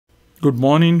Good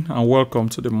morning and welcome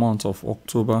to the month of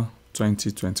October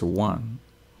 2021.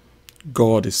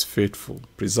 God is faithful,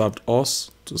 preserved us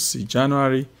to see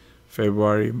January,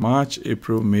 February, March,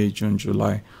 April, May, June,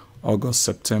 July, August,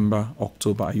 September,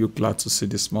 October. Are you glad to see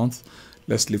this month?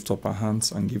 Let's lift up our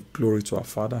hands and give glory to our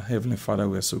Father. Heavenly Father,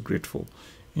 we are so grateful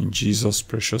in Jesus'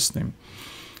 precious name.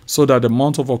 So that the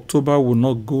month of October will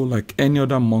not go like any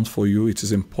other month for you, it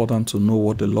is important to know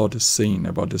what the Lord is saying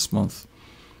about this month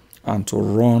and to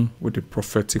run with the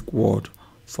prophetic word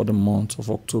for the month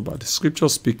of October. The scripture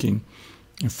speaking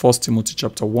in 1 Timothy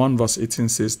chapter 1 verse 18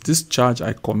 says, "This charge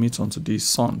I commit unto thee,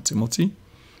 son Timothy,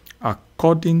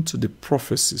 according to the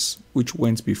prophecies which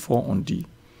went before on thee,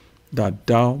 that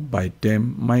thou by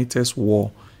them mightest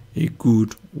war a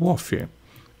good warfare."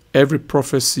 Every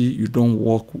prophecy you don't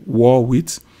war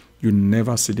with, you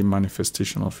never see the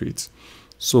manifestation of it.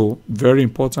 So, very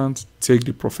important, take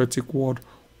the prophetic word,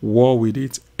 war with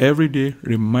it every day.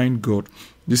 Remind God,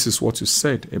 this is what you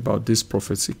said about this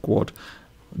prophetic word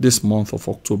this month of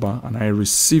October, and I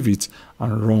receive it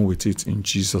and run with it in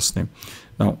Jesus' name.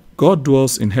 Now, God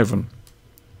dwells in heaven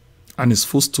and his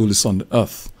footstool is on the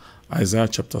earth. Isaiah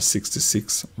chapter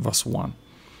 66 verse 1.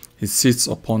 He sits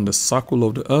upon the circle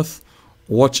of the earth,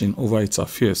 watching over its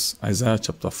affairs. Isaiah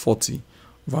chapter 40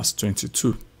 verse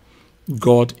 22.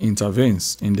 God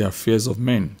intervenes in the affairs of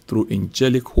men through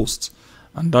angelic hosts,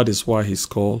 and that is why he's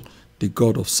called the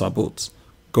God of Sabaoth,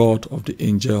 God of the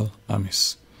angel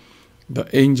armies. The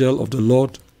angel of the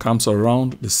Lord comes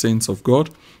around the saints of God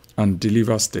and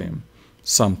delivers them.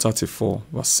 Psalm 34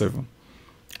 verse 7.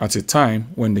 At a time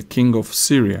when the king of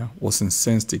Syria was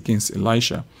incensed against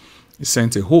Elisha, he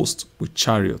sent a host with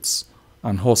chariots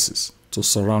and horses to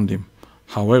surround him.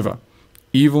 However,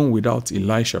 even without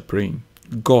Elisha praying,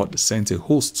 God sent a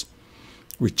host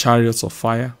with chariots of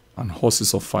fire and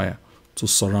horses of fire to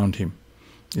surround him.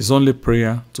 His only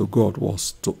prayer to God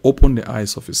was to open the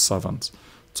eyes of his servants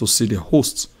to see the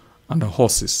hosts and the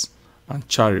horses and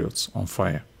chariots on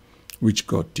fire, which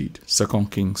God did.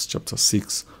 2 Kings chapter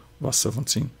 6 verse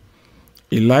 17.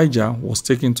 Elijah was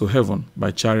taken to heaven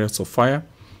by chariots of fire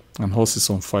and horses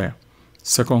on fire.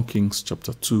 2 Kings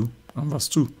chapter 2 and verse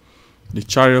 2. The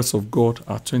chariots of God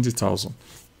are 20,000,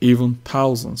 even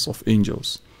thousands of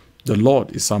angels. The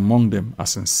Lord is among them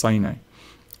as in Sinai,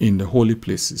 in the holy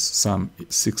places. Psalm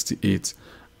 68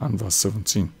 and verse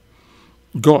 17.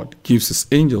 God gives his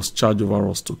angels charge over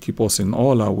us to keep us in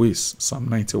all our ways. Psalm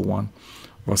 91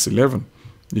 verse 11.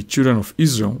 The children of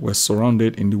Israel were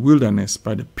surrounded in the wilderness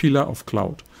by the pillar of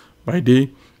cloud by day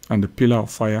and the pillar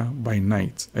of fire by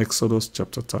night. Exodus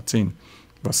chapter 13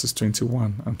 verses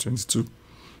 21 and 22.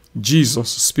 Jesus,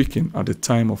 speaking at the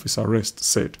time of his arrest,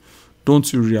 said,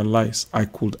 "Don't you realize I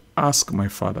could ask my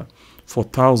Father for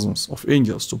thousands of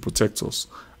angels to protect us,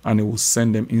 and he will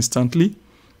send them instantly?"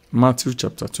 Matthew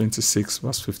chapter 26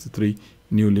 verse 53,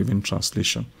 New Living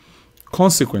Translation.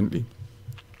 Consequently,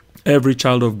 every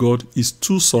child of God is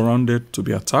too surrounded to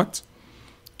be attacked,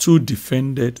 too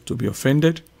defended to be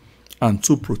offended, and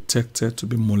too protected to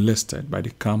be molested by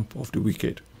the camp of the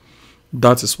wicked.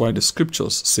 That is why the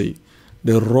scriptures say,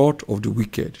 "The rod of the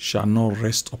wicked shall not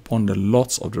rest upon the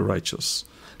lots of the righteous,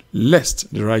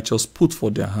 lest the righteous put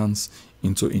forth their hands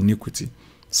into iniquity."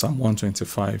 Psalm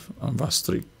 125 and verse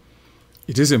 3.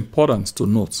 It is important to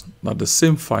note that the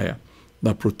same fire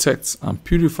that protects and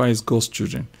purifies God's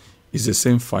children is the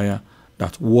same fire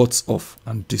that wards off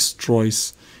and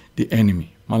destroys the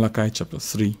enemy. Malachi chapter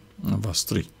 3 and verse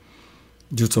 3.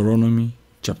 Deuteronomy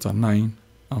chapter 9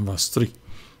 and verse 3.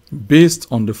 Based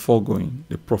on the foregoing,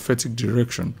 the prophetic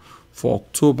direction for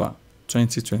October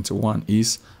 2021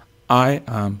 is, "I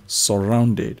am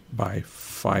surrounded by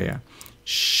fire."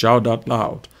 Shout out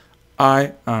loud,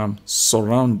 "I am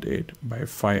surrounded by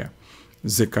fire."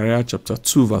 Zechariah chapter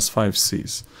 2 verse 5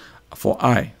 says, "For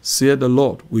I, saith the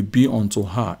Lord, will be unto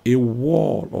her a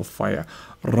wall of fire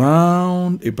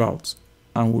round about,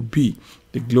 and will be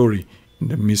the glory in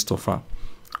the midst of her."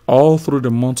 All through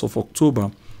the month of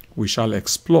October, we shall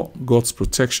explore God's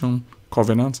protection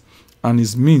covenant and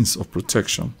his means of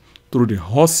protection through the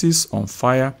horses on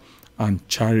fire and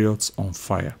chariots on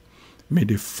fire. May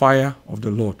the fire of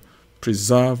the Lord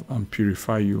preserve and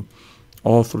purify you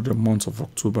all through the month of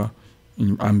October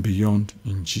and beyond,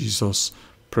 in Jesus'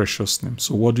 precious name.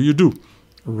 So what do?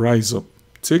 Rise up.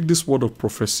 Take this word of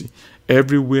prophecy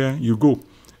everywhere you go,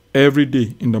 every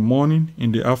day, in the morning,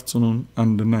 in the afternoon,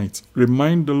 and the night.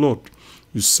 Remind the Lord,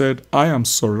 you said, "I am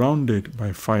surrounded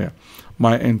by fire.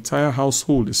 My entire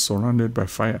household is surrounded by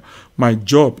fire. My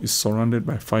job is surrounded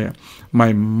by fire.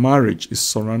 My marriage is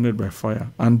surrounded by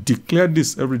fire." And declare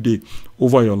this every day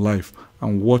over your life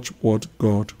and watch what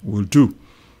God will do.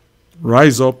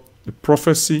 Rise up, The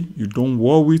prophecy you don't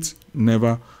war with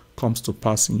never comes to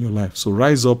pass in your life. So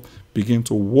rise up, begin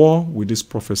to war with this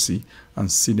prophecy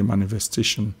and see the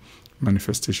manifestation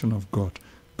of God.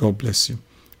 God bless you.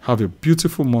 Have a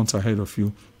beautiful month ahead of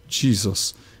you.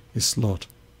 Jesus is Lord.